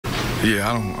Yeah,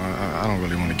 I don't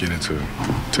really want to get into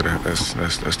that.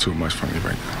 That's too much for me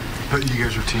right now. But you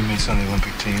guys were teammates on the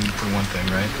Olympic team for one thing,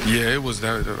 right? Yeah, it was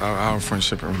that our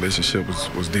friendship and relationship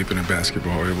was deeper than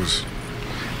basketball. It was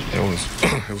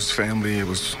family. It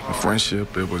was a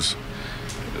friendship. It was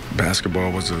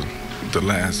basketball was the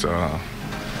last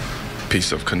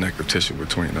piece of connective tissue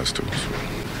between us two. So,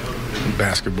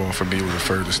 basketball for me was the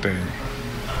furthest thing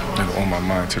on my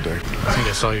mind today. I think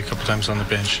I saw you a couple times on the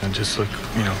bench and just the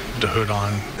hood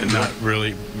on and not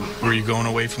really. Were you going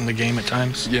away from the game at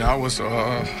times? Yeah, I was.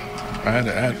 I had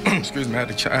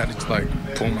to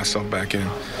like pull myself back in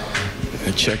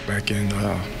and check back in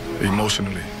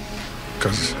emotionally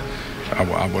because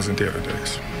I wasn't there today.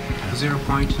 So. Was there a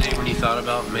point today when you thought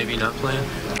about maybe not playing?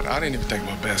 I didn't even think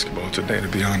about basketball today, to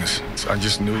be honest. I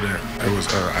just knew that it was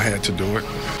I had to do it.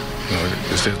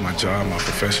 This is my job, my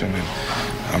profession,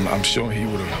 and I'm sure he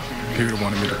would have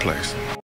wanted me to play.